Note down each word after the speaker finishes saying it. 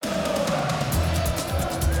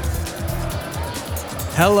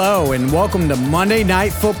Hello and welcome to Monday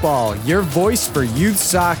Night Football, your voice for youth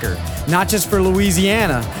soccer, not just for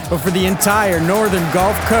Louisiana, but for the entire northern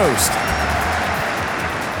Gulf Coast.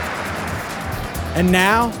 And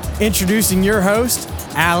now, introducing your host,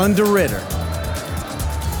 Alan DeRitter.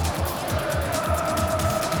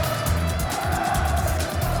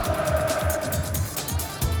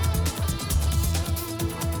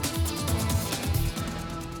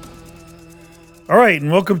 All right,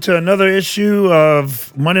 and welcome to another issue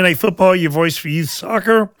of Monday Night Football, your voice for youth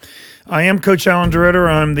soccer. I am Coach Alan DeRitter.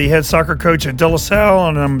 I'm the head soccer coach at De La Salle,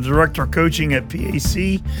 and I'm director of coaching at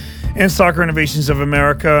PAC and Soccer Innovations of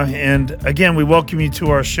America. And again, we welcome you to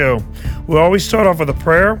our show. We always start off with a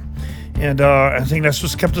prayer, and I think that's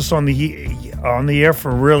what's kept us on the air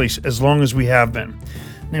for really as long as we have been.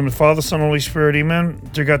 In the name of the Father, Son, and Holy Spirit, amen.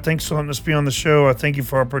 Dear God, thanks for letting us be on the show. I thank you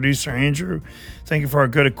for our producer, Andrew. Thank you for our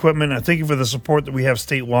good equipment. I thank you for the support that we have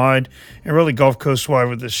statewide and really Gulf Coast-wide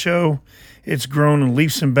with this show. It's grown in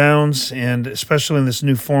leaps and bounds, and especially in this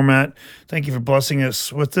new format. Thank you for blessing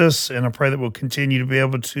us with this, and I pray that we'll continue to be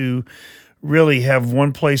able to really have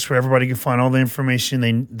one place where everybody can find all the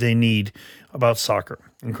information they need about soccer.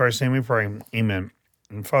 In Christ's name we pray, amen.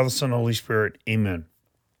 And Father, Son, and Holy Spirit, amen.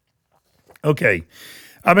 Okay.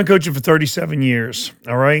 I've been coaching for 37 years,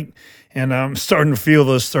 all right? And I'm starting to feel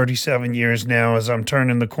those 37 years now as I'm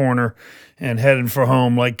turning the corner and heading for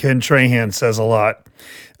home, like Ken Trahan says a lot.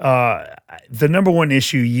 The number one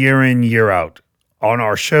issue year in, year out on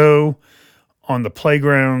our show, on the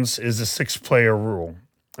playgrounds, is the 6-player rule.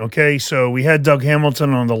 Okay, so we had Doug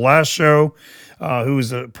Hamilton on the last show, who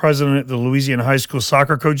was the president of the Louisiana High School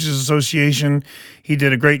Soccer Coaches Association. He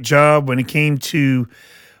did a great job when it came to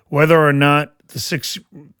whether or not the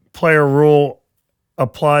 6-player rule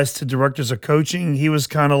applies to directors of coaching. He was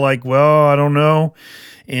kind of like, well, I don't know.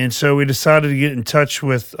 And so we decided to get in touch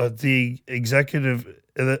with the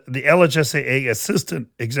LHSAA Assistant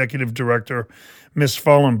Executive Director, Miss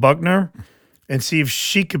Fallon Buckner, and see if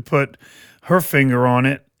she could put her finger on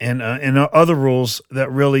it and other rules that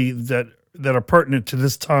really that are pertinent to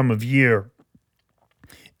this time of year.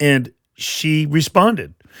 And she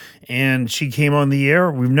responded. And she came on the air.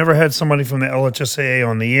 We've never had somebody from the LHSAA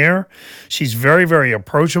on the air. She's very, very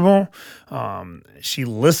approachable. She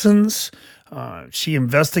listens. She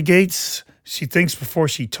investigates. She thinks before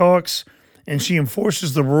she talks. And she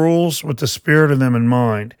enforces the rules with the spirit of them in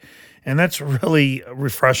mind. And that's really a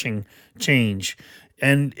refreshing change.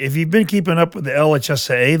 And if you've been keeping up with the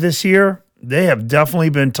LHSAA this year, they have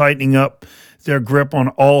definitely been tightening up their grip on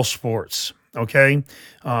all sports, okay?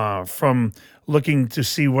 From looking to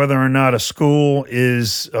see whether or not a school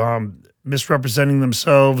is misrepresenting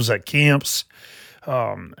themselves at camps,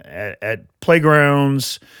 at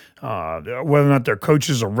playgrounds, whether or not their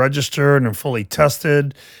coaches are registered and fully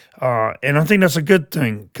tested. And I think that's a good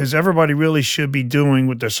thing because everybody really should be doing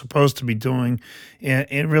what they're supposed to be doing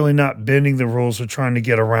and really not bending the rules or trying to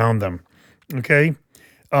get around them, okay?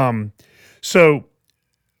 So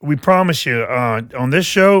we promise you on this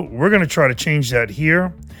show, we're going to try to change that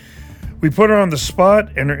here. We put her on the spot,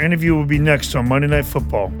 and her interview will be next on Monday Night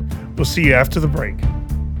Football. We'll see you after the break.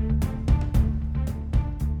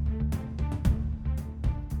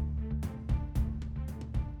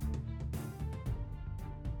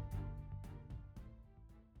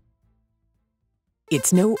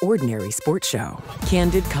 It's no ordinary sports show.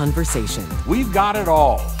 Candid conversation. We've got it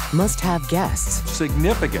all. Must-have guests.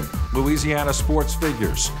 Significant Louisiana sports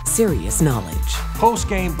figures. Serious knowledge.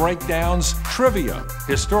 Post-game breakdowns, trivia,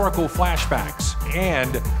 historical flashbacks,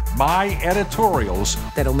 and my editorials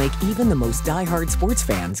that'll make even the most diehard sports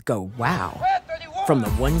fans go, wow. From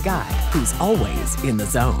the one guy who's always in the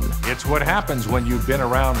zone. It's what happens when you've been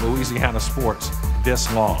around Louisiana sports this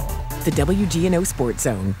long. The WGNO Sports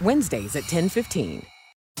Zone, Wednesdays at 10:15.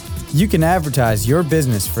 You can advertise your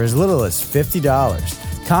business for as little as $50.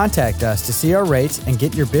 Contact us to see our rates and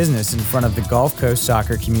get your business in front of the Gulf Coast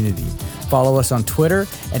soccer community. Follow us on Twitter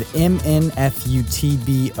at MNFUTBOL,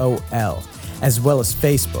 as well as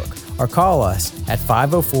Facebook, or call us at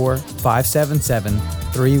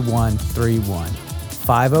 504-577-3131.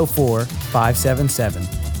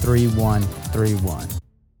 504-577-3131.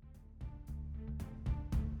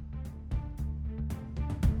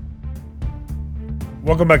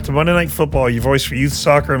 Welcome back to Monday Night Football, your voice for youth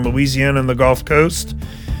soccer in Louisiana and the Gulf Coast.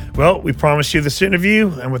 Well, we promised you this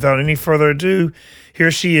interview, and without any further ado, here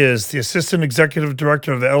she is, the Assistant Executive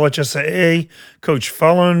Director of the LHSAA, Coach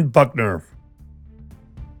Fallon Buckner.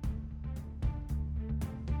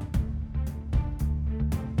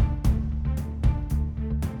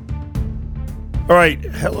 All right.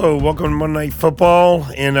 Hello. Welcome to Monday Night Football.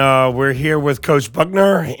 And we're here with Coach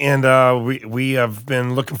Buckner. And we have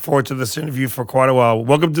been looking forward to this interview for quite a while.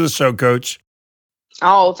 Welcome to the show, Coach.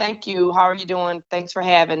 Oh, thank you. How are you doing? Thanks for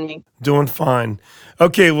having me. Doing fine.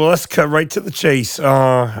 Okay, well, let's cut right to the chase. A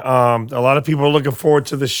lot of people are looking forward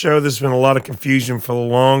to the show. There's been a lot of confusion for the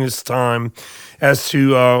longest time as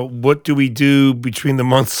to what do we do between the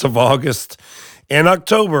months of August and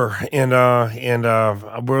October, and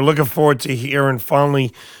we're looking forward to hearing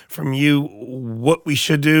finally from you what we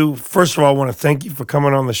should do. First of all, I want to thank you for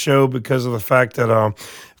coming on the show because of the fact that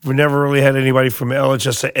we never really had anybody from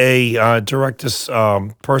LHSAA direct us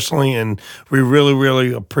personally, and we really,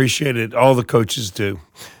 really appreciate it. All the coaches do.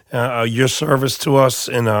 Your service to us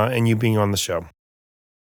and you being on the show.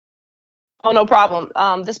 Oh, no problem.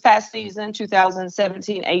 This past season,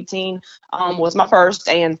 2017-18, was my first,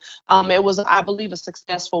 and it was, I believe, a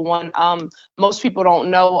successful one. Most people don't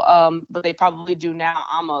know, but they probably do now.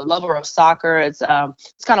 I'm a lover of soccer. It's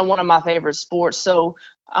kind of one of my favorite sports. So,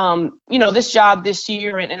 this job this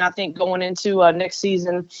year, and I think going into next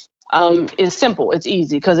season, is simple. It's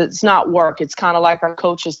easy because it's not work. It's kind of like our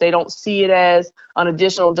coaches. They don't see it as an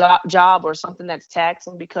additional job or something that's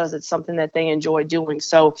taxing because it's something that they enjoy doing.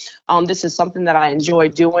 So this is something that I enjoy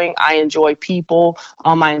doing. I enjoy people.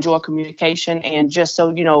 I enjoy communication. And just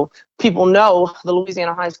so, people know, the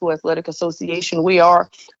Louisiana High School Athletic Association, we are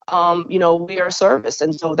service.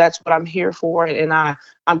 And so that's what I'm here for. And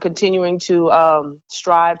I'm continuing to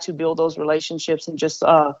strive to build those relationships and just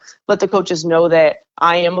let the coaches know that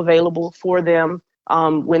I am available for them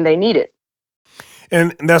when they need it.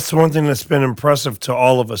 And that's one thing that's been impressive to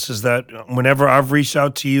all of us is that whenever I've reached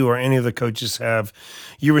out to you or any of the coaches have,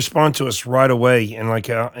 you respond to us right away. And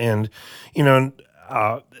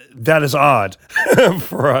that is odd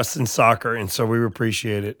for us in soccer. And so we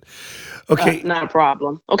appreciate it. Okay. Not a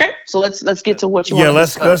problem. Okay. So let's get to what you want. Yeah,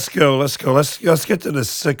 let's go. Let's get to the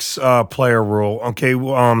 6 player rule. Okay.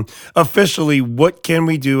 Officially, what can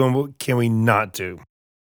we do and what can we not do?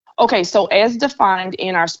 Okay, so as defined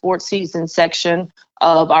in our sports season section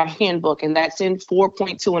of our handbook, and that's in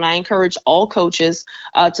 4.2, and I encourage all coaches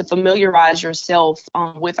to familiarize yourself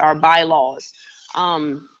with our bylaws.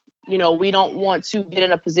 We don't want to get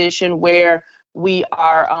in a position where we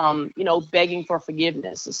are, begging for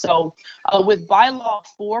forgiveness. So with bylaw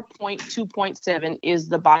 4.2.7 is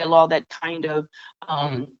the bylaw that kind of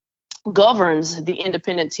governs the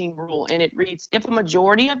independent team rule, and it reads, if a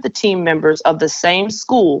majority of the team members of the same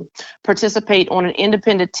school participate on an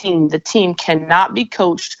independent team, the team cannot be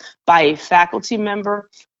coached by a faculty member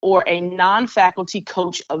or a non-faculty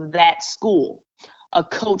coach of that school. A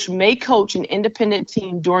coach may coach an independent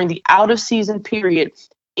team during the out-of-season period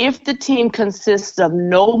if the team consists of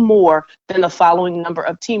no more than the following number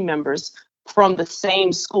of team members from the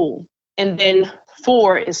same school. And then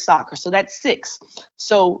 4 is soccer, so that's 6.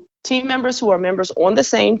 So team members who are members on the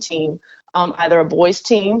same team, either a boys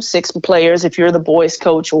team, 6 players if you're the boys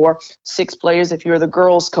coach, or 6 players if you're the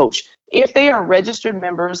girls coach, if they are registered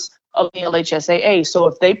members of the LHSAA. So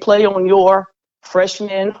if they play on your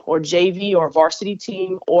freshman or JV or varsity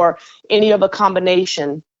team or any other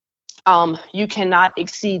combination, you cannot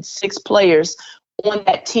exceed 6 players on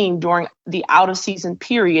that team during the out-of-season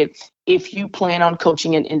period if you plan on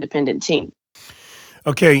coaching an independent team.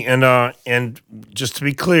 Okay, and just to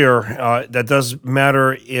be clear, that does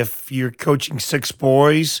matter if you're coaching 6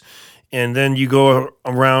 boys and then you go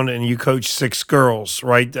around and you coach 6 girls,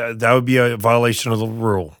 right? That would be a violation of the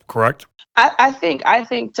rule, correct? I think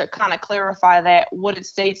to kind of clarify that, what it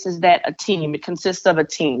states is that it consists of a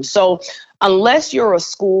team. So unless you're a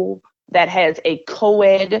school that has a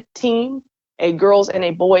co-ed team, a girls and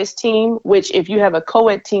a boys team, which if you have a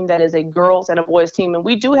co-ed team that is a girls and a boys team, and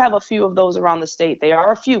we do have a few of those around the state. They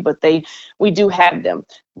are a few, but we do have them.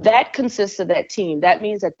 That consists of that team. That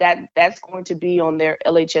means that's going to be on their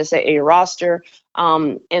LHSAA roster,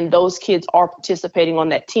 and those kids are participating on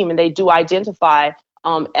that team, and they do identify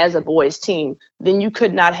as a boys team. Then you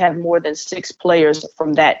could not have more than 6 players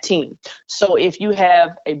from that team. So if you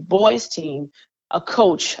have a boys team, a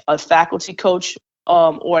coach, a faculty coach,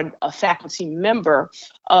 or a faculty member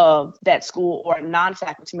of that school or a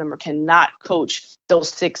non-faculty member cannot coach those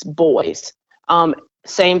 6 boys.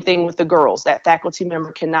 Same thing with the girls. That faculty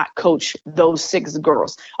member cannot coach those 6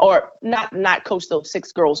 girls, or not coach those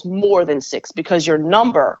 6 girls more than 6, because your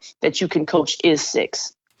number that you can coach is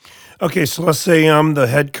 6. Okay, so let's say I'm the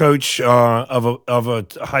head coach of a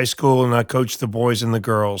high school, and I coach the boys and the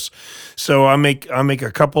girls. So I make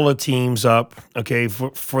a couple of teams up, okay,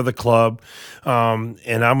 for the club,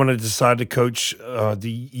 and I'm going to decide to coach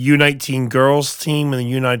the U19 girls team and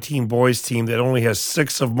the U19 boys team that only has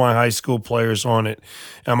 6 of my high school players on it.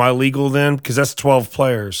 Am I legal then? Because that's 12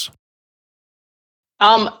 players.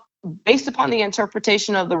 Um, Based upon the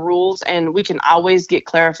interpretation of the rules, and we can always get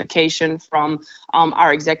clarification from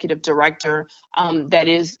our executive director, that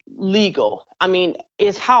is legal. I mean,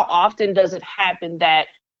 is how often does it happen that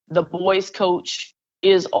the boys coach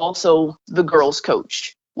is also the girls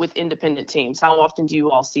coach with independent teams? How often do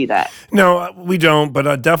you all see that? No, we don't, but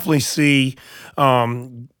I definitely see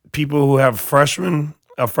people who have a freshman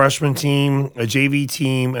team, a JV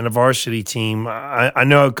team, and a varsity team. I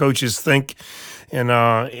know how coaches think,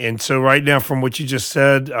 and so right now, from what you just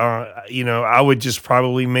said, I would just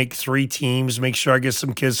probably make 3 teams, make sure I get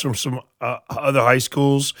some kids from some other high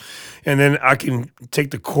schools, and then I can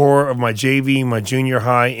take the core of my JV, my junior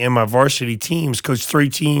high, and my varsity teams, coach 3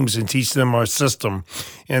 teams, and teach them our system,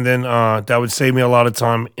 and then that would save me a lot of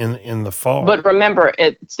time in the fall. But remember,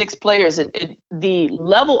 at 6 players, the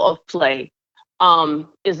level of play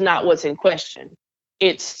is not what's in question.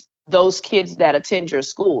 It's those kids that attend your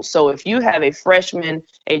school. So if you have a freshman,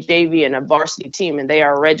 a JV, and a varsity team, and they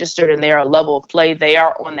are registered and they are a level of play, they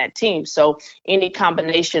are on that team. So any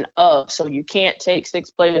combination of, so you can't take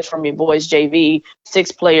 6 players from your boys JV,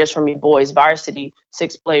 6 players from your boys varsity,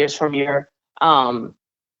 6 players from your ninth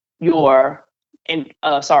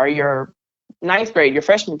grade, your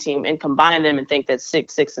freshman team, and combine them and think that's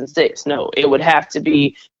 6, 6, and 6. No, it would have to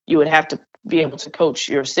be, you would have to be able to coach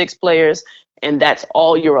your 6 players, and that's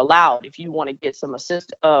all you're allowed. If you want to get some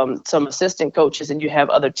assistant coaches, and you have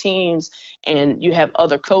other teams and you have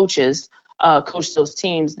other coaches coach those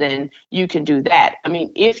teams, then you can do that. I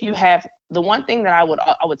mean, if you have, the one thing that I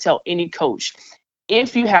would tell any coach,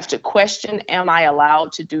 if you have to question, am I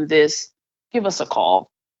allowed to do this? Give us a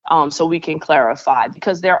call. So we can clarify,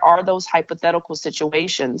 because there are those hypothetical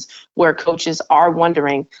situations where coaches are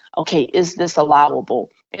wondering, okay, is this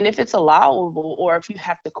allowable? And if it's allowable, or if you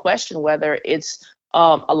have to question whether it's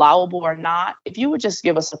allowable or not, if you would just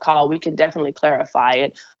give us a call, we can definitely clarify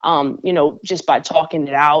it. Just by talking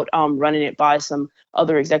it out, running it by some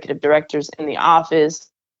other executive directors in the office,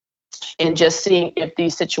 and just seeing if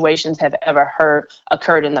these situations have ever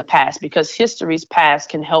occurred in the past, because history's past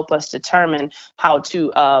can help us determine how to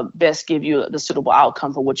best give you the suitable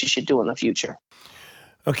outcome for what you should do in the future.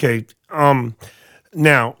 Okay.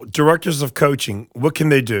 Now, directors of coaching, what can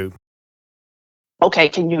they do? Okay,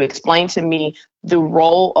 can you explain to me the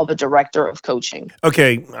role of a director of coaching?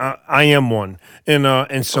 Okay, I am one,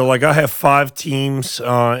 and so like I have 5 teams,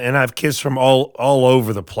 and I have kids from all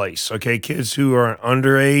over the place. Okay, kids who are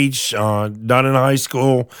underage, not in high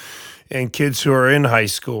school, and kids who are in high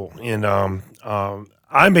school, and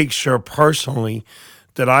I make sure personally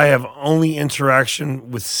that I have only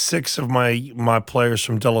interaction with 6 of my players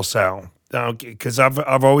from De La Salle. Because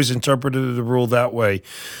I've always interpreted the rule that way,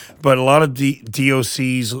 but a lot of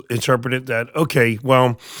DOCs interpret it that, okay,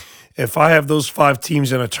 well, if I have those 5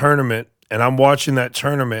 teams in a tournament and I'm watching that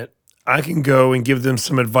tournament, I can go and give them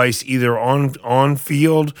some advice either on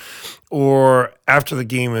field or after the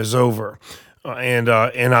game is over, and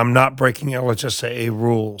I'm not breaking LHSAA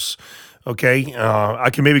rules. Okay,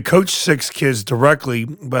 I can maybe coach 6 kids directly,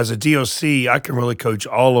 but as a DOC, I can really coach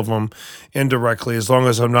all of them indirectly as long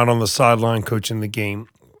as I'm not on the sideline coaching the game.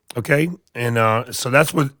 Okay, and so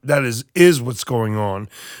that is what's going on.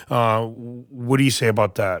 What do you say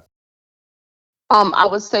about that? I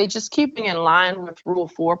would say just keeping in line with Rule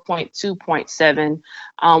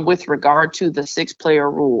 4.2.7 with regard to the 6-player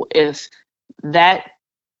rule. If that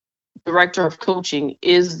director of coaching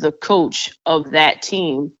is the coach of that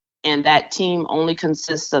team, and that team only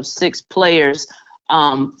consists of 6 players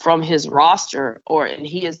from his roster, and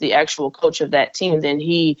he is the actual coach of that team, then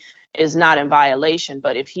he is not in violation.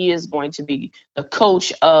 But if he is going to be the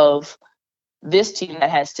coach of this team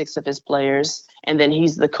that has 6 of his players, and then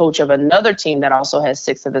he's the coach of another team that also has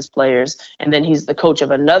 6 of his players, and then he's the coach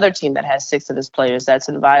of another team that has 6 of his players, that's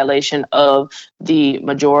in violation of the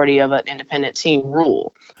majority of an independent team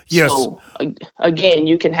rule. Yes. So again,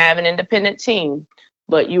 you can have an independent team,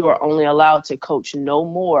 but you are only allowed to coach no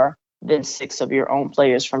more than 6 of your own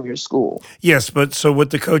players from your school. Yes, but so what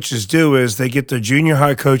the coaches do is they get their junior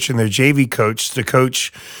high coach and their JV coach to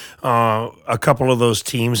coach a couple of those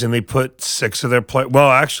teams, and they put 6 of their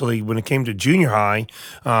well, actually, when it came to junior high,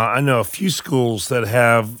 I know a few schools that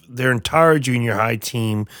have their entire junior high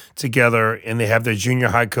team together, and they have their junior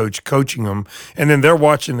high coach coaching them, and then they're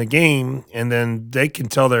watching the game, and then they can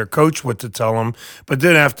tell their coach what to tell them. But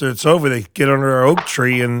then after it's over, they get under an oak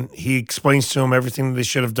tree, and he explains to them everything that they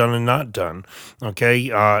should have done and not done. Okay,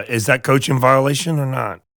 is that coaching violation or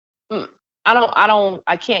not?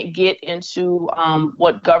 I can't get into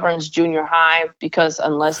what governs junior high, because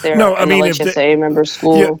unless they're No, I an mean, LHSA member yeah,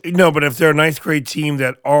 school. no, but if they're a ninth grade team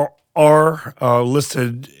that are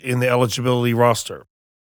listed in the eligibility roster.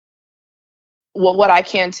 Well, what I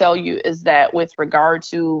can tell you is that with regard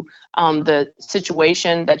to the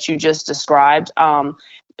situation that you just described,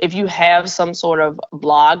 if you have some sort of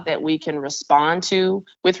blog that we can respond to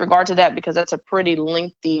with regard to that, because that's a pretty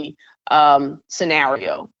lengthy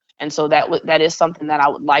scenario. And so that is something that I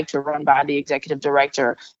would like to run by the executive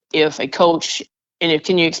director. If a coach,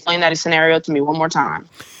 can you explain that scenario to me one more time?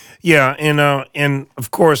 Yeah, and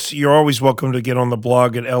of course, you're always welcome to get on the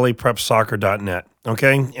blog at laprepsoccer.net.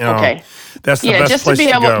 Okay. Okay. That's the best place to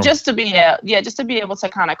go. Just to be able to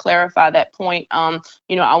kind of clarify that point. I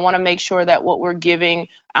want to make sure that what we're giving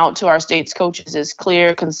out to our state's coaches is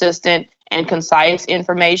clear, consistent, and concise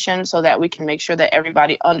information, so that we can make sure that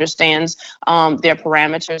everybody understands their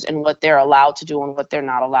parameters and what they're allowed to do and what they're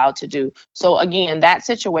not allowed to do. So again, that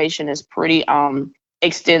situation is pretty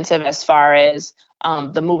extensive as far as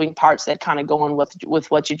the moving parts that kind of go on with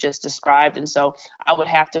what you just described. And so I would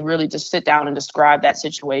have to really just sit down and describe that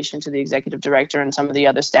situation to the executive director and some of the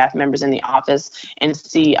other staff members in the office and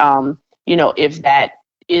see, if that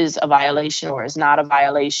is a violation or is not a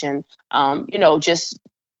violation.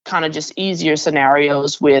 Just easier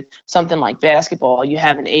scenarios with something like basketball. You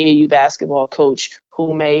have an AAU basketball coach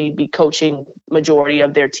who may be coaching majority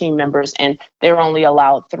of their team members, and they're only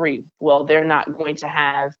allowed 3. Well, they're not going to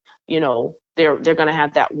have, they're going to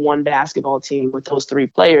have that one basketball team with those 3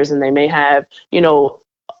 players, and they may have,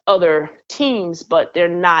 other teams, but they're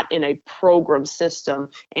not in a program system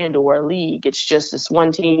and or a league. It's just this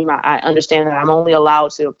one team. I understand that I'm only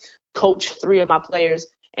allowed to coach 3 of my players,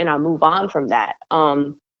 and I move on from that.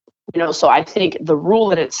 So I think the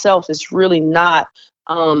rule in itself is really not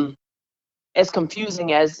as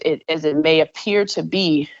confusing as it may appear to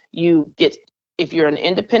be. If you're an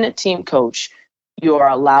independent team coach, you are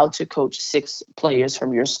allowed to coach 6 players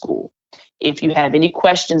from your school. If you have any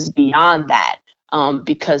questions beyond that,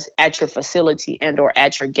 because at your facility and or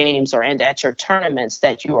at your games and at your tournaments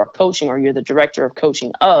that you are coaching or you're the director of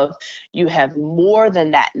coaching of, you have more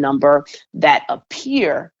than that number that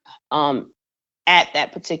appear at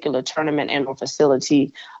that particular tournament and or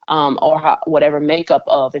facility, whatever makeup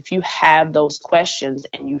of. If you have those questions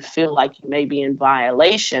and you feel like you may be in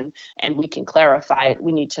violation and we can clarify it,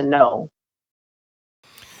 we need to know.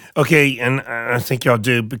 Okay, and I think y'all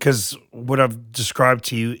do, because what I've described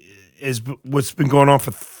to you is what's been going on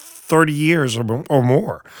for 30 years or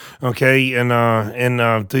more. Okay,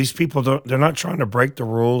 and these people they're not trying to break the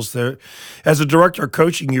rules. As a director of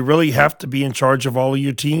coaching, you really have to be in charge of all of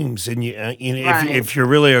your teams, and right. if you're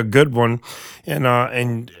really a good one,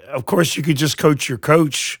 and of course you could just coach your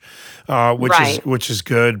coach, which is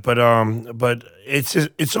good, but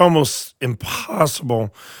it's almost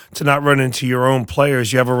impossible to not run into your own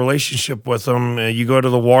players. You have a relationship with them. You go to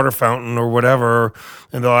the water fountain or whatever,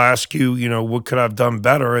 and they'll ask you, what could I have done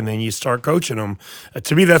better, and then you start coaching them.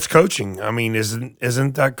 To me, that's coaching. I mean,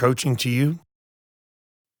 isn't that coaching to you?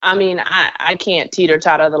 I mean, I can't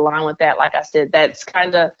teeter-totter the line with that. Like I said, that's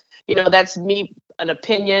kind of, that's me, an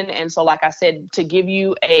opinion. And so, like I said, to give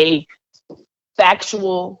you a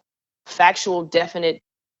factual, definite,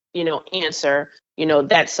 answer,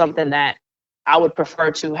 that's something that I would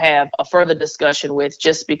prefer to have a further discussion with,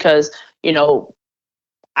 just because,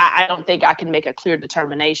 I don't think I can make a clear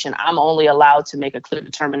determination. I'm only allowed to make a clear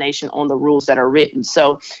determination on the rules that are written.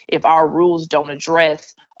 So if our rules don't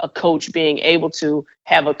address a coach being able to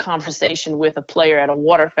have a conversation with a player at a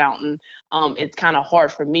water fountain, it's kind of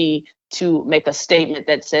hard for me to make a statement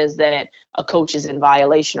that says that a coach is in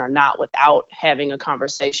violation or not without having a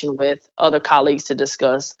conversation with other colleagues to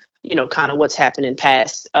discuss, kind of what's happened in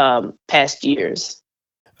past years.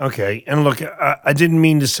 Okay, and look, I didn't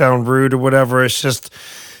mean to sound rude or whatever. It's just,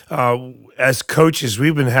 as coaches,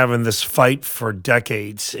 we've been having this fight for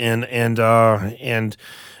decades, and it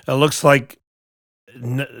looks like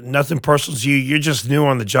nothing personal to you. You're just new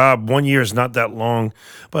on the job. 1 year is not that long,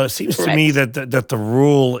 but it seems to me that the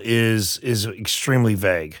rule is extremely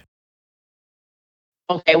vague.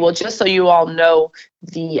 Okay, well, just so you all know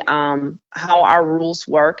the how our rules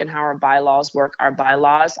work and how our bylaws work. Our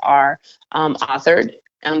bylaws are authored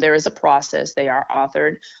There is a process. They are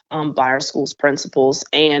authored by our school's principals,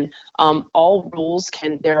 and all rules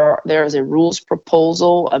there is a rules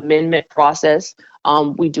proposal amendment process.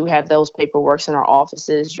 We do have those paperworks in our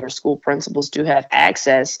offices. Your school principals do have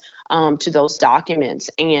access to those documents.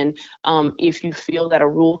 And if you feel that a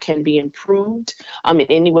rule can be improved in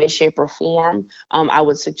any way, shape, or form, I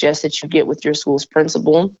would suggest that you get with your school's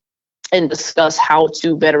principal and discuss how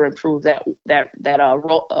to better improve that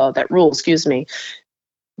rule. Excuse me.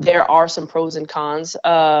 There are some pros and cons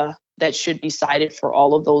that should be cited for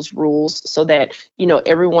all of those rules, so that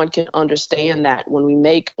everyone can understand that when we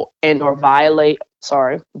make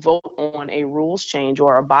or vote on a rules change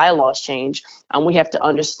or a bylaws change, we have to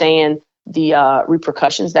understand the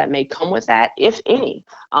repercussions that may come with that, if any.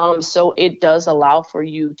 So it does allow for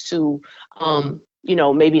you to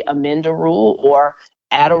maybe amend a rule or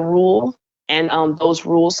add a rule, and those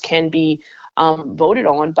rules can be voted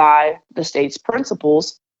on by the state's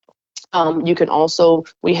principals. You can also,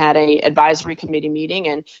 we had a advisory committee meeting,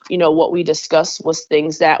 and what we discussed was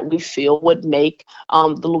things that we feel would make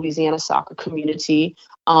the Louisiana soccer community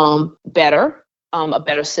better, a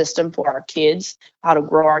better system for our kids, how to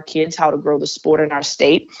grow our kids, how to grow the sport in our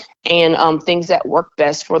state, and things that work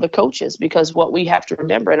best for the coaches. Because what we have to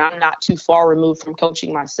remember, and I'm not too far removed from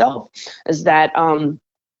coaching myself, is that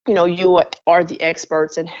you are the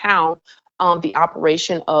experts in how the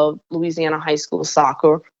operation of Louisiana high school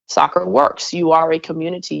soccer works. You are a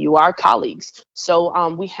community, you are colleagues. So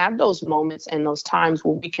we have those moments and those times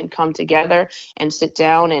where we can come together and sit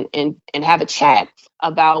down and have a chat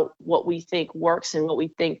about what we think works and what we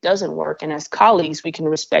think doesn't work. And as colleagues, we can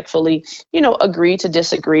respectfully, agree to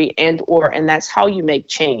disagree, and that's how you make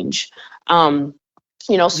change. So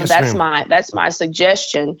yes, that's my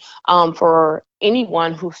suggestion for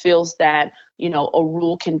anyone who feels that, a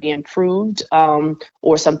rule can be improved,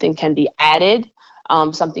 or something can be added.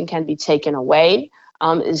 Something can be taken away.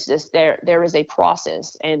 Is just there is a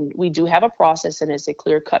process, and we do have a process, and it's a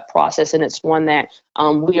clear-cut process, and it's one that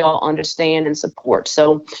we all understand and support.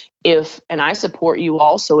 So and I support you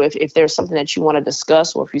also, if there's something that you want to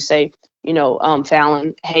discuss, or if you say,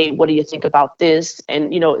 Fallon, hey, what do you think about this?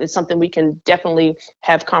 And, it's something we can definitely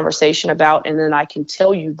have conversation about, and then I can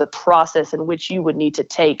tell you the process in which you would need to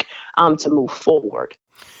take to move forward.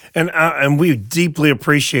 And we deeply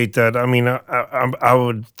appreciate that. I mean, I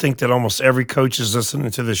would think that almost every coach is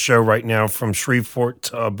listening to this show right now, from Shreveport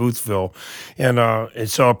to Boothville, and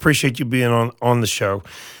so I appreciate you being on the show.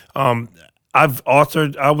 I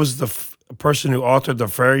was the person who authored the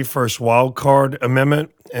very first wild card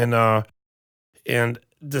amendment, and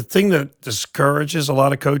the thing that discourages a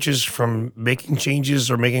lot of coaches from making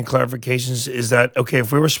changes or making clarifications is that, okay,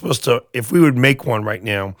 if we would make one right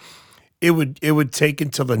now, it would take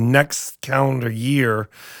until the next calendar year,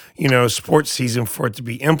 sports season, for it to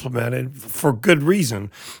be implemented, for good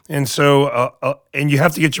reason. And so, and you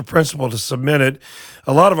have to get your principal to submit it.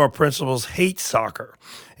 A lot of our principals hate soccer,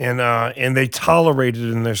 and they tolerate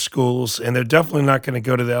it in their schools, and they're definitely not going to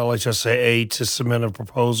go to the LHSAA to submit a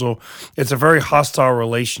proposal. It's a very hostile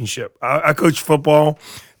relationship. I coach football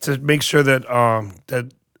to make sure that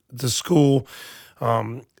that the school,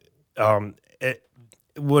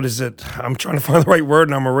 what is it? I'm trying to find the right word,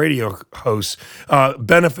 and I'm a radio host.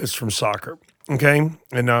 Benefits from soccer. Okay,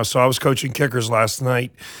 and so I was coaching kickers last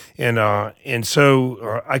night, and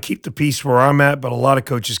so I keep the peace where I'm at, but a lot of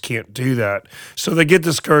coaches can't do that, so they get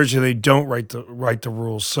discouraged and they don't write the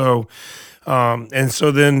rules. So, and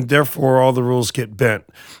so then therefore all the rules get bent.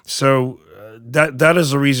 So that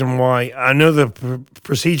is the reason why I know the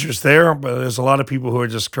procedure's there, but there's a lot of people who are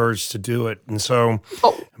discouraged to do it, and so.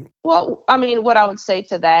 Well, I mean, what I would say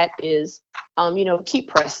to that is, keep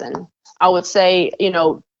pressing. I would say,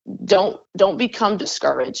 don't become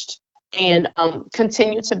discouraged, and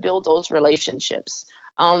continue to build those relationships.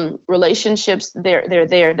 Relationships,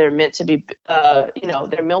 they're meant to be,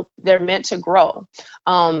 they're meant to grow.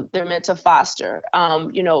 They're meant to foster.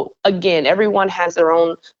 Again, everyone has their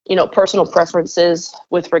own, personal preferences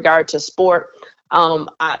with regard to sport.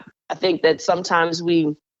 I think that sometimes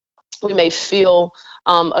we may feel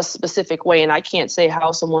a specific way, and I can't say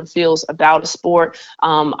how someone feels about a sport.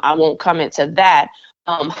 I won't comment to that.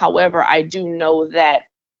 However, I do know that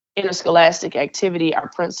interscholastic activity, our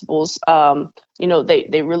principals,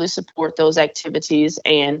 they really support those activities,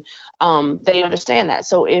 and they understand that.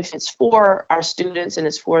 So if it's for our students and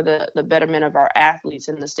it's for the betterment of our athletes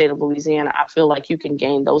in the state of Louisiana, I feel like you can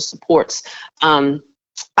gain those supports.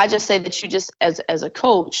 I just say that you just, as a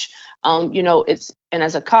coach, and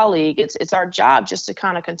as a colleague, it's our job just to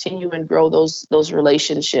kind of continue and grow those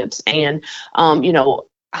relationships. And,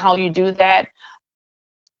 how you do that,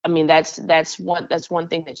 I mean, that's one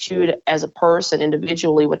thing that you, as a person,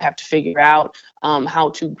 individually, would have to figure out how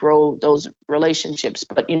to grow those relationships.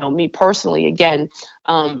 But me personally, again,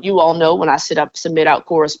 you all know when I submit out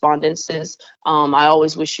correspondences, I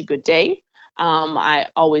always wish you good day. I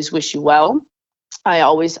always wish you well. I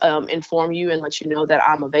always inform you and let you know that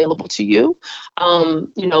I'm available to you.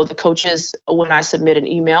 The coaches, when I submit an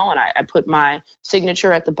email and I put my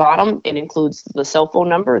signature at the bottom, it includes the cell phone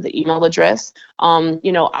number, the email address.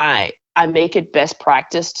 I make it best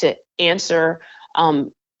practice to answer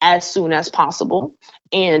as soon as possible.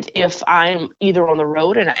 And if I'm either on the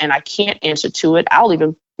road and I can't answer to it, I'll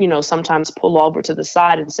even sometimes pull over to the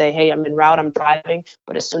side and say, hey, I'm en route, I'm driving.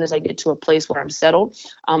 But as soon as I get to a place where I'm settled,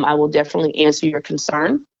 I will definitely answer your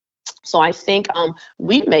concern. So I think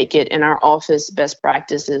we make it in our office best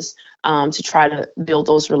practices to try to build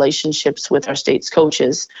those relationships with our state's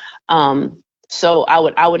coaches. So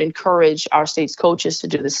I would encourage our state's coaches to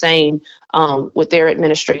do the same with their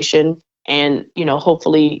administration. And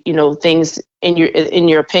hopefully things in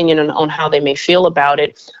your opinion on how they may feel about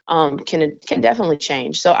it can definitely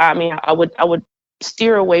change. So I mean, I would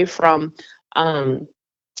steer away from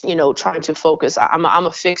trying to focus. I'm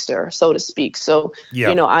a fixer, so to speak. So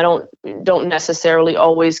I don't necessarily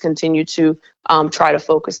always continue to try to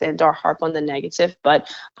focus and harp on the negative,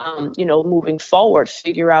 but moving forward,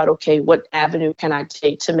 figure out, okay, what avenue can I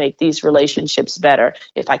take to make these relationships better?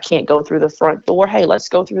 If I can't go through the front door, hey, let's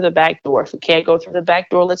go through the back door. If we can't go through the back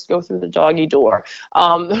door, let's go through the doggy door.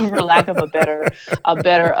 For lack of a better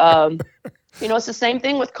it's the same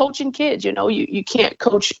thing with coaching kids. You can't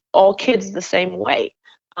coach all kids the same way.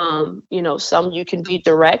 Some you can be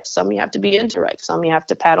direct, some you have to be indirect, some you have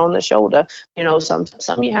to pat on the shoulder,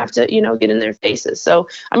 some you have to, get in their faces. So,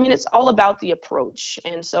 I mean, it's all about the approach.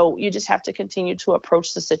 And so you just have to continue to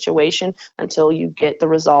approach the situation until you get the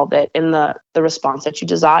resolve that in the response that you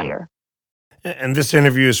desire. And this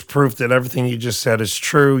interview is proof that everything you just said is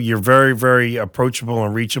true. You're very, very approachable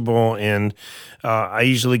and reachable, and I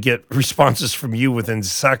usually get responses from you within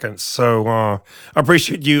seconds. So I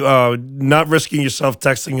appreciate you not risking yourself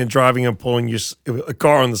texting and driving and pulling a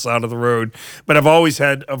car on the side of the road. But I've always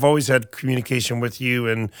had communication with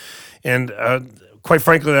you, and quite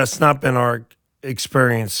frankly, that's not been our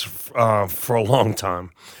experience for a long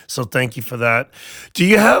time. So thank you for that. Do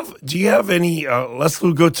you have any let's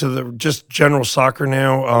go to the just general soccer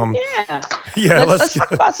now. Let's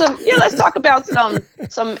talk about some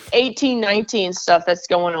 18-19 stuff that's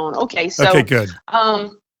going on. Okay, good.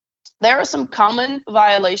 There are some common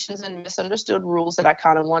violations and misunderstood rules that I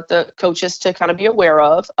kind of want the coaches to kind of be aware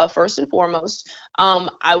of. First and foremost,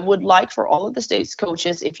 I would like for all of the state's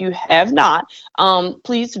coaches, if you have not,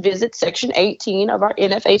 please visit Section 18 of our our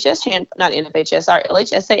LHSAA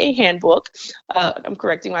handbook. I'm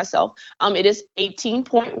correcting myself. It is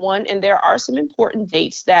 18.1, and there are some important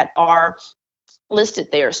dates that are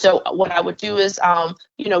listed there. So what I would do is,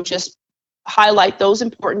 just highlight those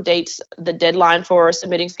important dates, the deadline for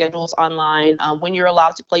submitting schedules online, when you're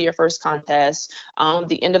allowed to play your first contest,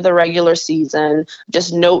 the end of the regular season.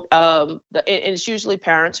 Just note, it's usually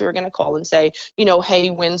parents who are going to call and say, hey,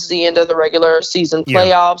 when's the end of the regular season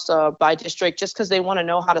playoffs by district, just because they want to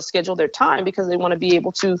know how to schedule their time because they want to be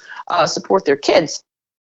able to support their kids.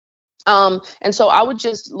 And so I would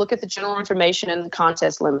just look at the general information and the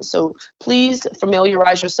contest limits. So please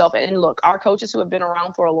familiarize yourself. And look, our coaches who have been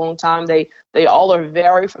around for a long time, they all are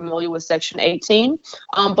very familiar with Section 18.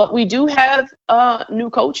 But we do have new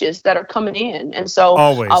coaches that are coming in. And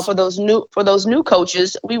so for those new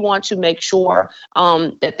coaches, we want to make sure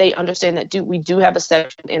that they understand that we do have a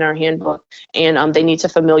section in our handbook, and they need to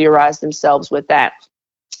familiarize themselves with that.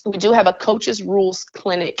 We do have a coaches rules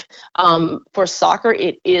clinic for soccer.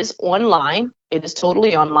 It is online. It is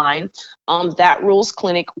totally online. That rules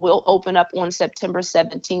clinic will open up on September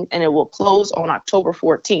 17th and it will close on October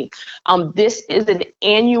 14th. This is an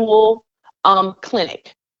annual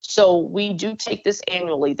clinic. So we do take this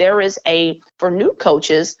annually. For new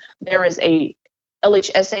coaches, there is a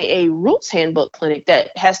LHSAA rules handbook clinic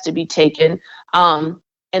that has to be taken. And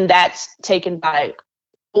that's taken by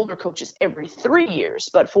older coaches every 3 years.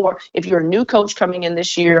 But if you're a new coach coming in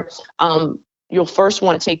this year, you'll first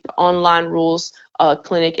want to take the online rules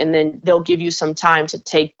clinic, and then they'll give you some time to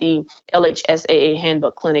take the LHSAA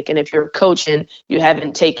handbook clinic. And if you're a coach and you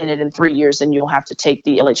haven't taken it in 3 years, then you'll have to take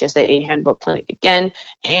the LHSAA handbook clinic again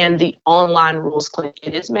and the online rules clinic.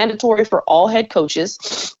 It is mandatory for all head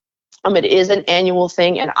coaches. It is an annual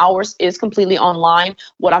thing, and ours is completely online.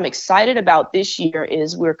 What I'm excited about this year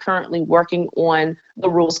is we're currently working on the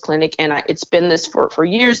rules clinic, and it's been this for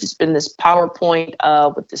years. It's been this PowerPoint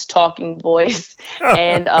with this talking voice,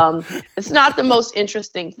 and it's not the most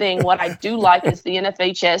interesting thing. What I do like is the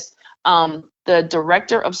NFHS. The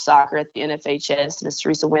director of soccer at the NFHS, Ms.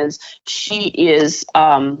 Teresa Wins, she's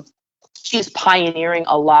pioneering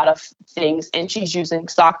a lot of things, and she's using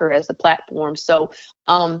soccer as the platform. So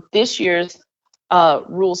this year's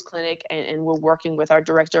rules clinic, and we're working with our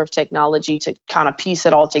director of technology to kind of piece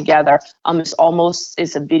it all together.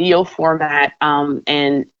 It's a video format,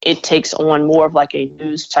 and it takes on more of like a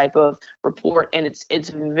news type of report, and it's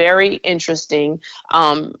very interesting.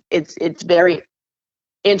 It's very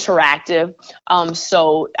interactive.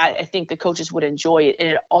 So I think the coaches would enjoy it. And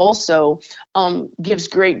it also gives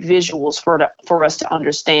great visuals for us to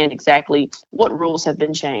understand exactly what rules have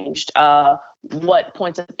been changed, what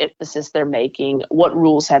points of emphasis they're making, what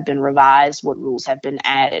rules have been revised, what rules have been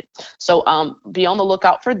added. So be on the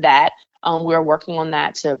lookout for that. We're working on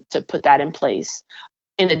that to put that in place.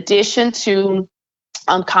 In addition to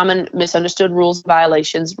common misunderstood rules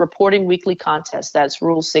violations, reporting weekly contests. That's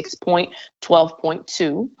Rule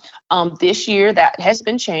 6.12.2. This year, that has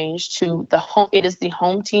been changed to it is the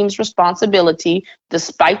home team's responsibility,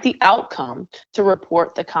 despite the outcome, to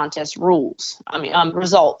report the contest results.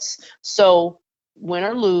 So win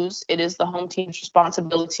or lose, it is the home team's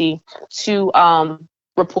responsibility to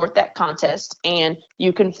report that contest, and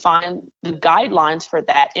you can find the guidelines for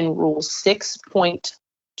that in Rule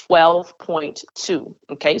 6.12.2.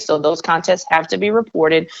 Okay, so those contests have to be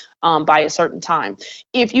reported by a certain time.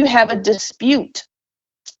 If you have a dispute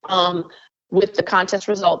with the contest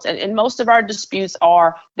results, and most of our disputes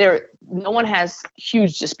are there, no one has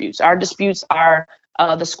huge disputes. Our disputes are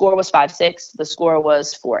the score was 5-6, the score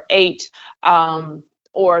was 4-8,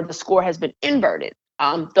 or the score has been inverted.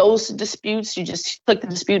 Those disputes, you just click the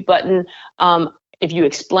dispute button. If you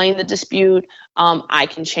explain the dispute, I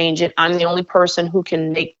can change it. I'm the only person who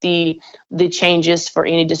can make the changes for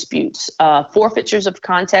any disputes. Forfeitures of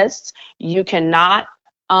contests, you cannot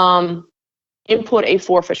input a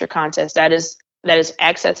forfeiture contest. That is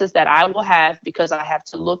accesses that I will have because I have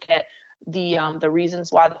to look at the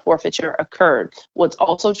reasons why the forfeiture occurred. What's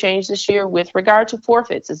also changed this year with regard to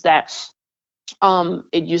forfeits is that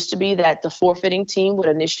it used to be that the forfeiting team would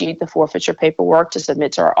initiate the forfeiture paperwork to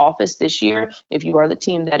submit to our office. This year, if you are the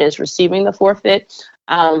team that is receiving the forfeit,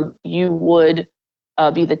 you would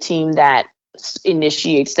be the team that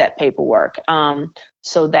initiates that paperwork,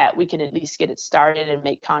 so that we can at least get it started and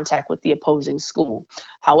make contact with the opposing school.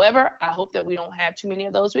 However, I hope that we don't have too many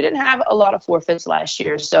of those. We didn't have a lot of forfeits last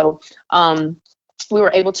year, so we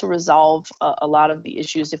were able to resolve a lot of the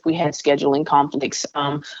issues if we had scheduling conflicts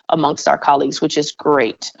amongst our colleagues, which is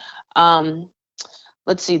great.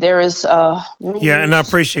 Let's see, there is rules. Yeah, and I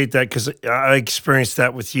appreciate that because I experienced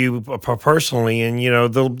that with you personally. And,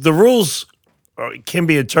 the rules can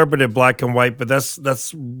be interpreted black and white, but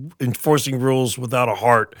that's enforcing rules without a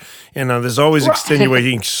heart. And there's always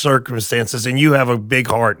extenuating circumstances, and you have a big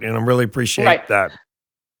heart, and I really appreciate that.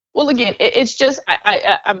 Well, again, it's just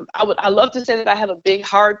I love to say that I have a big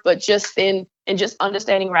heart, but just in just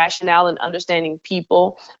understanding rationale and understanding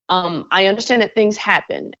people, I understand that things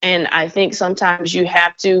happen, and I think sometimes you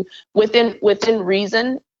have to within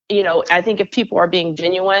reason. I think if people are being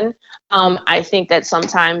genuine, I think that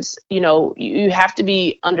sometimes you have to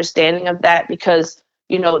be understanding of that because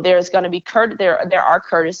there's going to be there are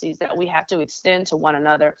courtesies that we have to extend to one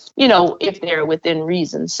another. If they're within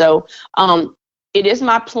reason. So. It is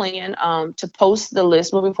my plan to post the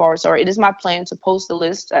list moving forward. Sorry, it is my plan to post the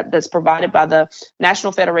list that's provided by the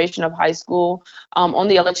National Federation of High School on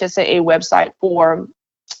the LHSAA website for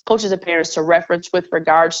coaches and parents to reference with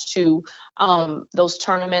regards to those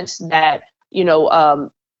tournaments that,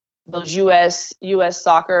 those U.S.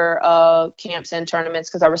 soccer camps and tournaments,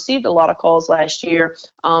 because I received a lot of calls last year.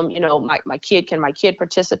 My kid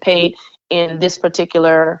participate in this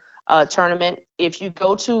particular tournament? If you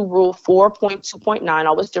go to Rule 4.2.9,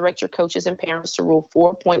 always direct your coaches and parents to Rule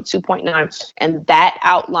 4.2.9, and that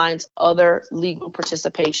outlines other legal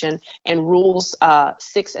participation. And Rules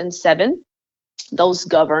 6 and 7, those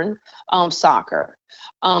govern soccer.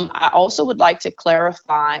 I also would like to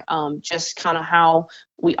clarify just kind of how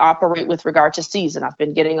we operate with regard to season. I've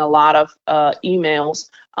been getting a lot of emails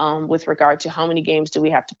with regard to how many games do we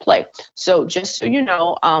have to play. So just so you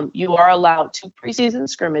know, you are allowed 2 preseason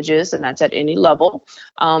scrimmages, and that's at any level.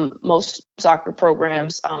 Most soccer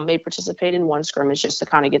programs may participate in 1 scrimmage just to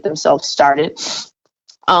kind of get themselves started.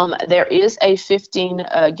 There is a 15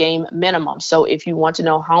 game minimum. So if you want to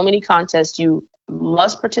know how many contests you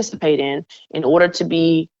must participate in order to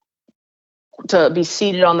be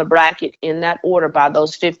seated on the bracket in that order by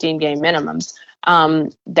those 15 game minimums,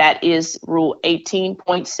 that is Rule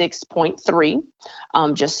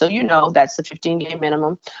 18.6.3. Just so you know, that's the 15 game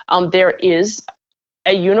minimum. There is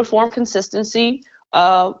a uniform consistency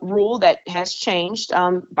rule that has changed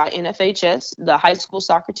by NFHS. The high school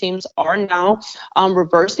soccer teams are now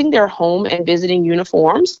reversing their home and visiting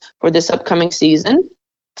uniforms for this upcoming season.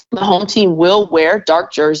 The home team will wear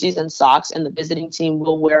dark jerseys and socks, and the visiting team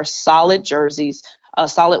will wear solid jerseys,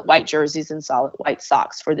 solid white jerseys and solid white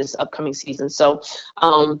socks for this upcoming season. So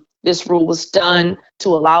this rule was done to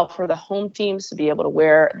allow for the home teams to be able to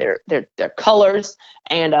wear their colors,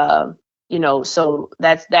 and so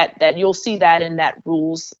that you'll see that in that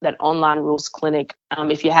online rules clinic.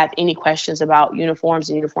 If you have any questions about uniforms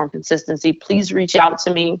and uniform consistency, please reach out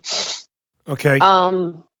to me. Okay.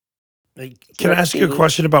 Can I ask you a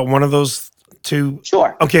question about one of those two?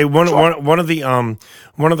 Sure. Okay. One of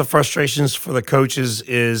the frustrations for the coaches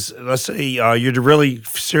is, let's say you're really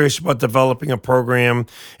serious about developing a program,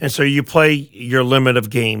 and so you play your limit of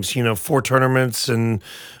games. 4 tournaments and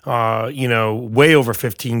way over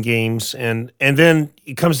 15 games, and then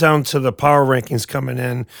it comes down to the power rankings coming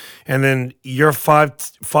in, and then you're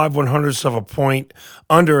 5/100ths of a point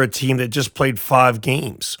under a team that just played 5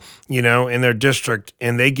 games, in their district,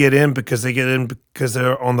 and they get in because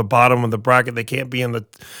they're on the bottom of the bracket. They can't be in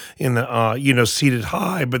the seated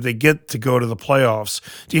high, but they get to go to the playoffs.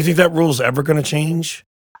 Do you think that rule's ever going to change?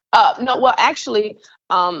 No. Well, actually,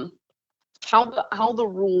 how the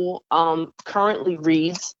rule currently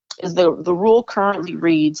reads is the rule currently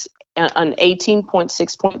reads on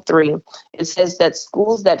 18.6.3. It says that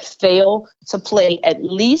schools that fail to play at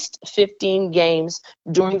least 15 games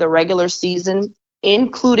during the regular season,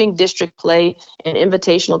 including district play and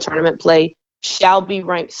invitational tournament play, shall be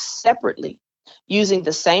ranked separately using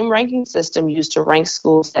the same ranking system used to rank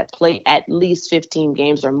schools that play at least 15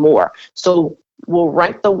 games or more. So we'll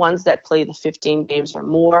rank the ones that play the 15 games or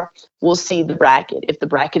more. We'll see the bracket. If the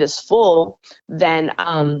bracket is full, then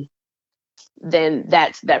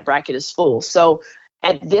that bracket is full. So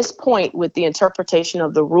at this point, with the interpretation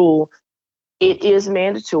of the rule, it is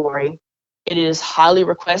mandatory. It is highly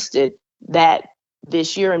requested that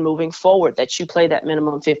this year and moving forward that you play that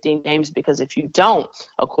minimum 15 games, because if you don't,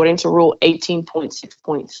 according to Rule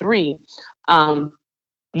 18.6.3,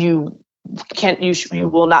 you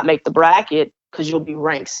will not make the bracket because you'll be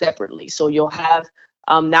ranked separately. So you'll have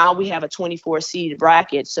now we have a 24 seeded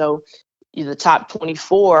bracket. So the top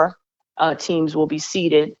 24 teams will be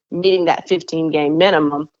seeded, meeting that 15 game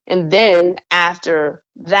minimum. And then after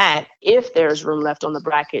that, if there's room left on the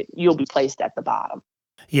bracket, you'll be placed at the bottom.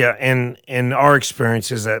 Yeah, and our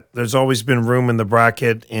experience is that there's always been room in the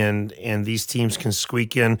bracket, and these teams can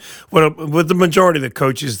squeak in. What the majority of the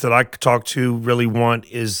coaches that I talk to really want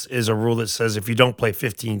is a rule that says if you don't play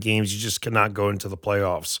 15 games, you just cannot go into the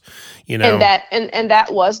playoffs. And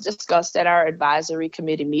that was discussed at our advisory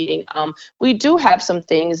committee meeting. We do have some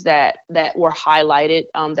things that were highlighted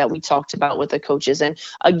that we talked about with the coaches, and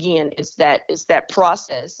again, it's that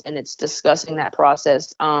process, and it's discussing that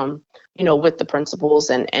process. With the principals,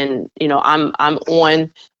 and I'm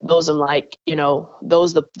on those. I'm like,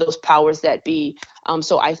 those powers that be.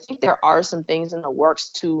 So I think there are some things in the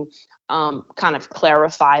works to kind of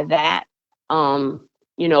clarify that. But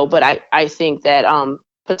I think that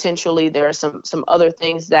potentially there are some other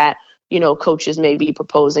things that coaches may be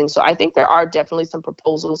proposing. So I think there are definitely some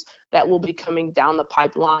proposals that will be coming down the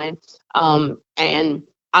pipeline, and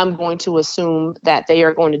I'm going to assume that they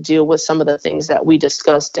are going to deal with some of the things that we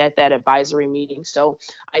discussed at that advisory meeting. So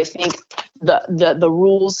I think the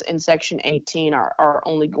rules in Section 18 are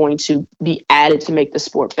only going to be added to make the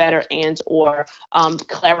sport better and or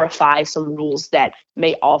clarify some rules that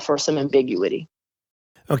may offer some ambiguity.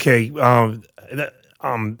 Okay. Well,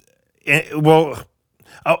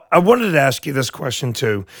 I wanted to ask you this question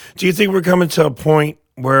too. Do you think we're coming to a point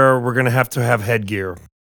where we're going to have headgear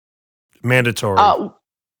mandatory?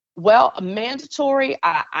 Well, mandatory,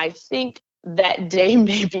 I think that day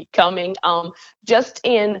may be coming. Just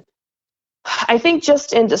in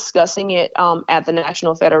discussing it at the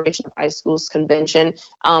National Federation of High Schools Convention,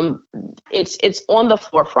 it's on the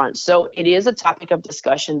forefront. So it is a topic of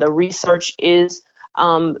discussion. The research is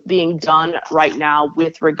being done right now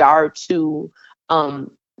with regard to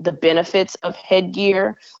the benefits of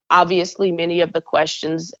headgear. Obviously, many of the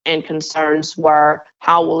questions and concerns were,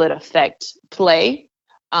 how will it affect play?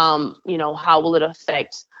 How will it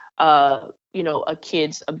affect, a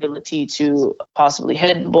kid's ability to possibly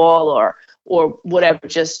head the ball, or whatever,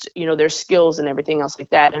 just, their skills and everything else like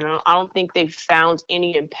that. And I don't think they've found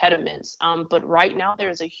any impediments. But right now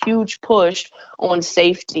there's a huge push on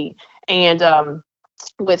safety, and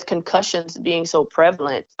with concussions being so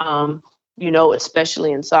prevalent,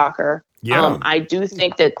 especially in soccer. Yeah. I do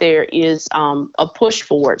think that there is a push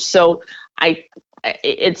for it. So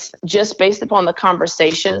it's just based upon the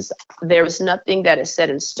conversations. There is nothing that is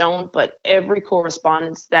set in stone, but every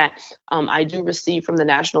correspondence that I do receive from the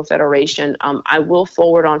National Federation, I will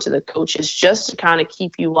forward on to the coaches just to kind of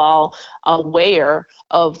keep you all aware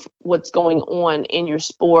of what's going on in your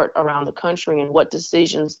sport around the country and what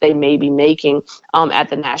decisions they may be making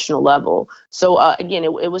at the national level. So again,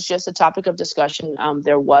 it was just a topic of discussion.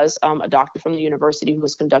 There was a doctor from the university who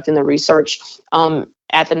was conducting the research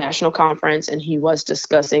at the national conference, and he was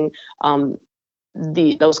discussing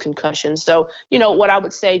those concussions. So, what I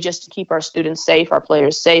would say, just to keep our students safe, our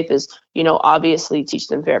players safe, is, obviously teach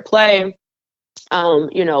them fair play,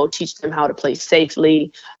 teach them how to play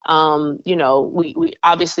safely. We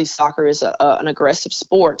obviously, soccer is an aggressive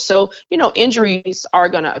sport. So, injuries are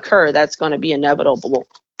going to occur. That's going to be inevitable.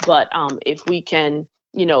 But if we can,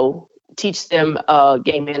 teach them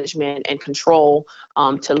game management and control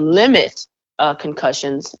to limit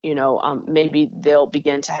concussions, maybe they'll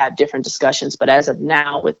begin to have different discussions. But as of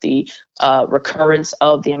now, with the recurrence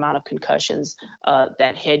of the amount of concussions,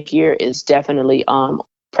 that headgear is definitely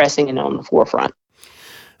pressing in on the forefront.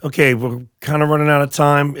 Okay, we're kind of running out of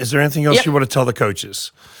time. Is there anything else Yep. you want to tell the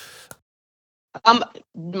coaches?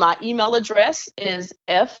 My email address is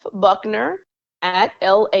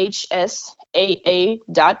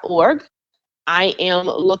fbuckner@lhsaa.org. I am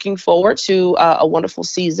looking forward to a wonderful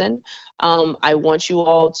season. I want you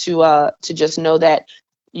all to just know that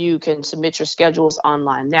you can submit your schedules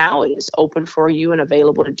online now. It is open for you and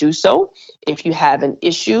available to do so. If you have an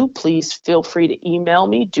issue, please feel free to email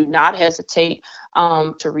me. Do not hesitate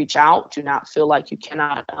to reach out. Do not feel like you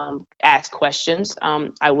cannot ask questions.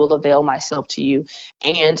 I will avail myself to you.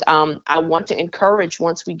 And I want to encourage,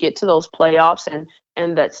 once we get to those playoffs and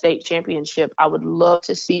that state championship, I would love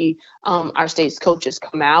to see our state's coaches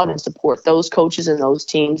come out and support those coaches and those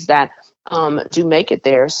teams that do make it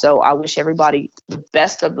there. So I wish everybody the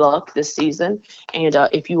best of luck this season. And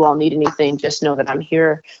if you all need anything, just know that I'm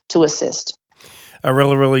here to assist. I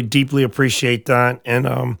really, really deeply appreciate that.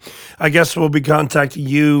 And I guess we'll be contacting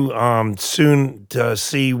you soon to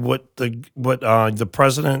see what the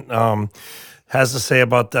president has to say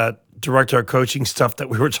about that director of coaching stuff that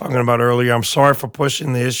we were talking about earlier. I'm sorry for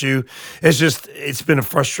pushing the issue. It's been a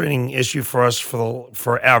frustrating issue for us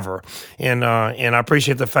forever. And I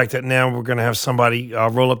appreciate the fact that now we're going to have somebody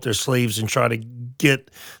roll up their sleeves and try to get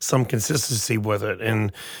some consistency with it.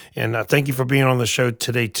 And thank you for being on the show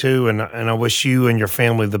today too. And I wish you and your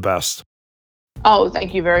family the best. Oh,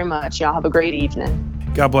 thank you very much. Y'all have a great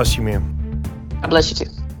evening. God bless you, ma'am. God bless you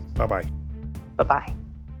too. Bye-bye. Bye-bye.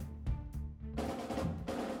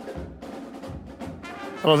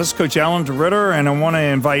 Hello, this is Coach Alan DeRitter, and I want to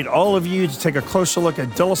invite all of you to take a closer look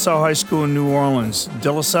at De La Salle High School in New Orleans.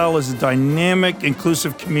 De La Salle is a dynamic,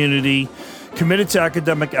 inclusive community committed to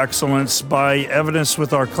academic excellence by evidence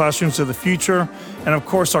with our classrooms of the future, and of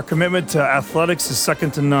course, our commitment to athletics is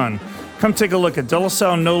second to none. Come take a look at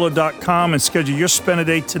delasallenola.com and schedule your spend a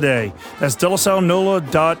day today. That's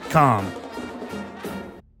delasallenola.com.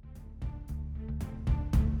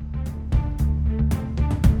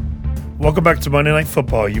 Welcome back to Monday Night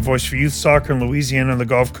Football, your voice for youth soccer in Louisiana and the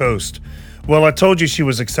Gulf Coast. Well, I told you she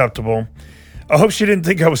was acceptable. I hope she didn't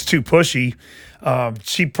think I was too pushy.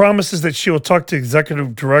 She promises that she will talk to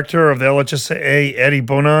Executive Director of the LHSAA, Eddie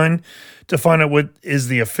Bonine, to find out what is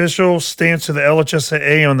the official stance of the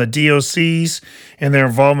LHSAA on the DOCs and their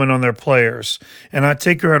involvement on their players. And I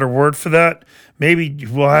take her at her word for that. Maybe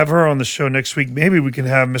we'll have her on the show next week. Maybe we can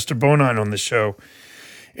have Mr. Bonine on the show.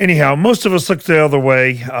 Anyhow, most of us look the other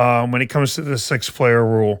way when it comes to the 6-player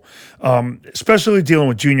rule, especially dealing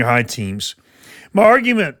with junior high teams. My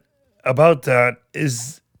argument about that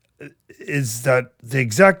is that the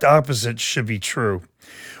exact opposite should be true.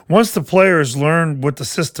 Once the players learn what the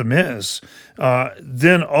system is,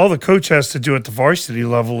 then all the coach has to do at the varsity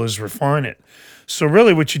level is refine it. So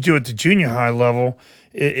really what you do at the junior high level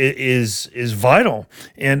is vital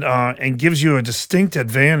and gives you a distinct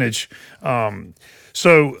advantage.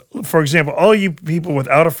 So, for example, all you people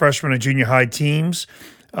without a freshman and junior high teams,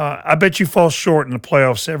 I bet you fall short in the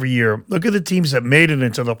playoffs every year. Look at the teams that made it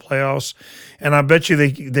into the playoffs, and I bet you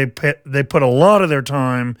they put a lot of their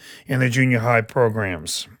time in their junior high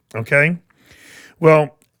programs, okay?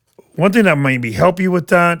 Well, one thing that maybe help you with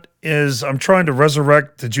that is I'm trying to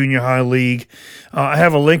resurrect the junior high league. I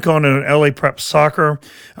have a link on an LA Prep Soccer.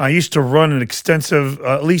 I used to run an extensive,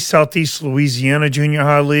 at least Southeast Louisiana junior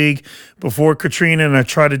high league before Katrina, and I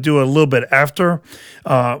tried to do a little bit after.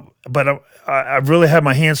 But I really had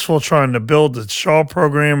my hands full trying to build the Shaw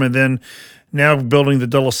program, and then now building the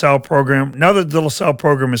De La Salle program. Now that the De La Salle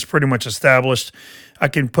program is pretty much established, I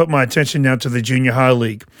can put my attention now to the junior high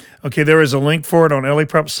league. Okay, there is a link for it on LA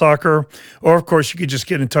Prep Soccer, or of course you could just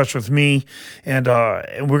get in touch with me, and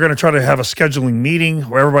we're going to try to have a scheduling meeting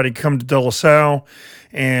where everybody come to De La Salle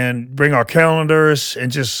and bring our calendars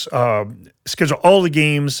and just schedule all the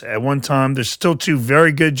games at one time. There's still 2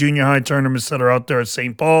 very good junior high tournaments that are out there at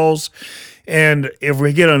St. Paul's. And if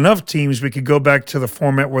we get enough teams, we could go back to the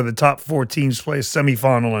format where the top 4 teams play a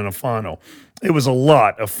semifinal and a final. It was a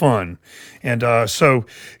lot of fun. And so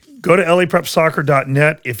go to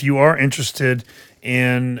laprepsoccer.net if you are interested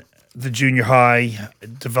in the junior high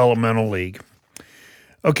developmental league.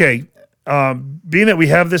 Okay, being that we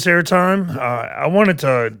have this airtime, I wanted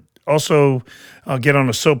to also get on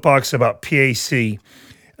a soapbox about PAC.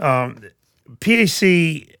 PAC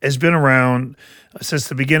has been around since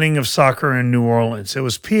the beginning of soccer in New Orleans. It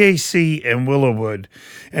was PAC and Willowwood,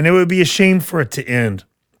 and it would be a shame for it to end.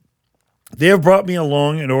 They have brought me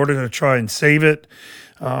along in order to try and save it.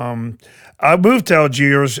 I moved to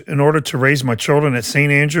Algiers in order to raise my children at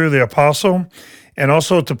St. Andrew the Apostle and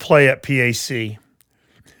also to play at PAC.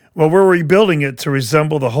 Well, we're rebuilding it to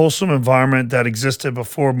resemble the wholesome environment that existed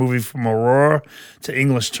before moving from Aurora to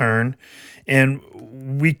English Turn, and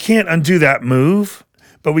we can't undo that move.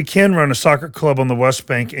 But we can run a soccer club on the West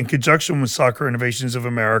Bank in conjunction with Soccer Innovations of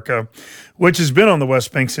America, which has been on the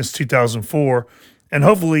West Bank since 2004, and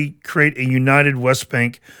hopefully create a united West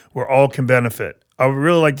Bank where all can benefit. I would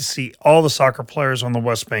really like to see all the soccer players on the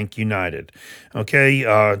West Bank united. Okay,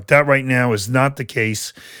 that right now is not the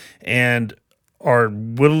case, and are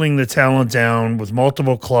whittling the talent down with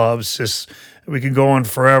multiple clubs. Just we can go on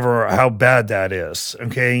forever how bad that is,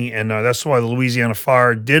 okay? And that's why the Louisiana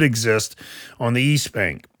Fire did exist on the East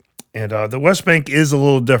Bank. And the West Bank is a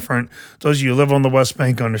little different. Those of you who live on the West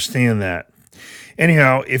Bank understand that.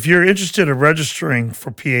 Anyhow, if you're interested in registering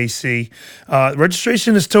for PAC,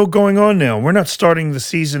 registration is still going on now. We're not starting the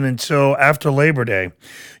season until after Labor Day.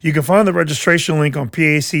 You can find the registration link on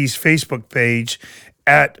PAC's Facebook page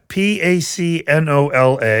at PACNOLA.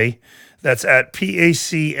 That's at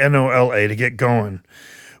PACNOLA to get going.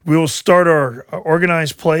 We will start our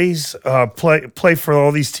organized plays, play for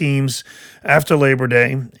all these teams after Labor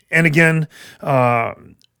Day. And again,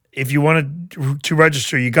 if you want to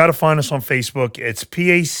register, you got to find us on Facebook. It's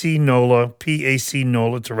PAC NOLA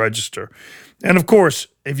to register. And of course,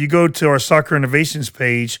 if you go to our Soccer Innovations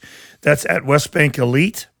page, that's at West Bank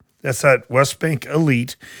Elite. That's at West Bank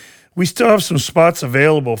Elite. We still have some spots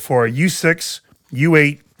available for U6,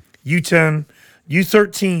 U8, U10,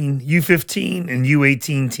 U13, U15, and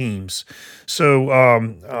U18 teams. So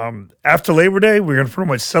after Labor Day, we're going to pretty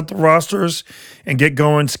much set the rosters and get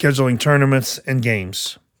going, scheduling tournaments and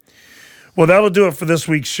games. Well, that'll do it for this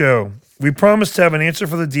week's show. We promised to have an answer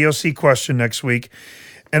for the DLC question next week.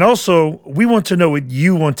 And also, we want to know what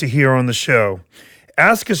you want to hear on the show.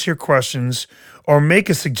 Ask us your questions or make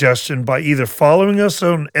a suggestion by either following us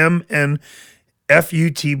on MNFUTBOL,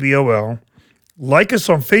 like us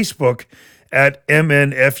on Facebook at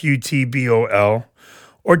MNFUTBOL,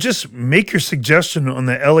 or just make your suggestion on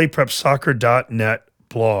the laprepsoccer.net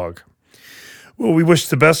blog. Well, we wish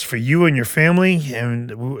the best for you and your family,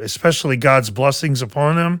 and especially God's blessings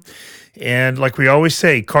upon them. And like we always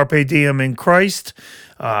say, carpe diem in Christ,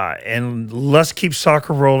 and let's keep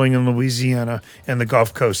soccer rolling in Louisiana and the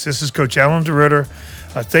Gulf Coast. This is Coach Alan DeRitter,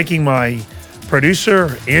 thanking my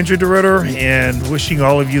producer, Andrew DeRitter, and wishing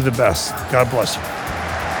all of you the best. God bless you.